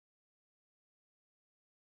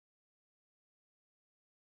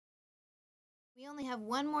We only have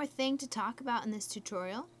one more thing to talk about in this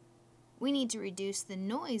tutorial. We need to reduce the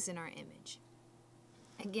noise in our image.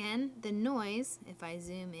 Again, the noise, if I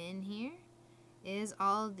zoom in here, is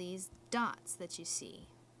all of these dots that you see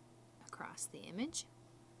across the image.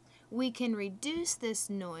 We can reduce this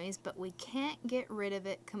noise, but we can't get rid of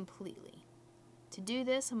it completely. To do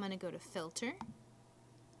this, I'm going to go to Filter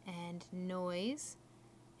and Noise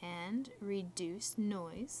and Reduce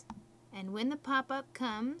Noise. And when the pop-up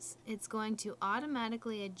comes, it's going to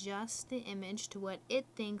automatically adjust the image to what it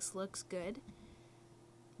thinks looks good.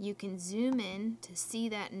 You can zoom in to see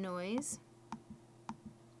that noise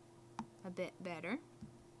a bit better.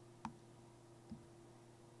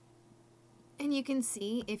 And you can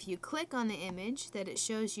see if you click on the image that it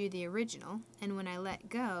shows you the original, and when I let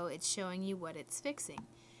go, it's showing you what it's fixing.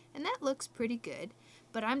 And that looks pretty good,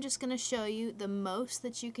 but I'm just going to show you the most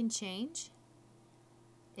that you can change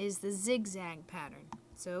is the zigzag pattern.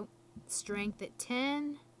 So strength at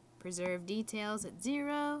 10, preserve details at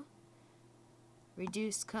 0,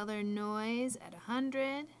 reduce color noise at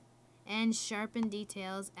 100, and sharpen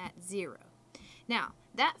details at 0. Now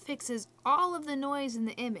that fixes all of the noise in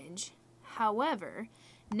the image. However,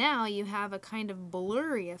 now you have a kind of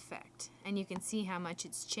blurry effect, and you can see how much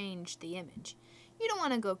it's changed the image. You don't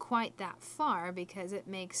want to go quite that far because it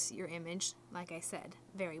makes your image, like I said,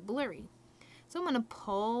 very blurry. So I'm going to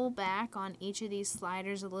pull back on each of these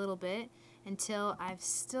sliders a little bit until I've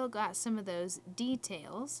still got some of those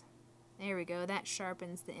details. There we go, that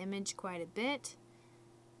sharpens the image quite a bit.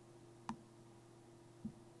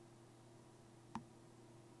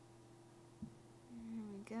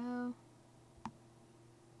 There we go.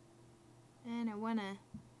 And I want to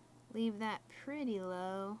leave that pretty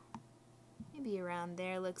low. Maybe around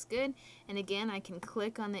there looks good. And again, I can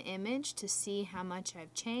click on the image to see how much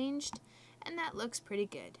I've changed. And that looks pretty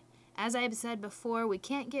good. As I've said before, we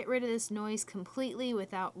can't get rid of this noise completely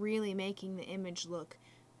without really making the image look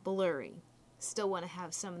blurry. Still want to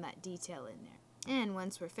have some of that detail in there. And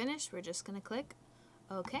once we're finished, we're just going to click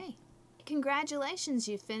OK. Congratulations,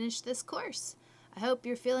 you finished this course. I hope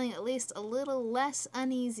you're feeling at least a little less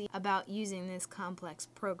uneasy about using this complex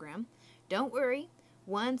program. Don't worry,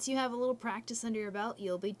 once you have a little practice under your belt,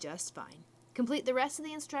 you'll be just fine. Complete the rest of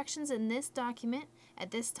the instructions in this document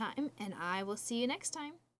at this time, and I will see you next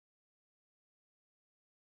time.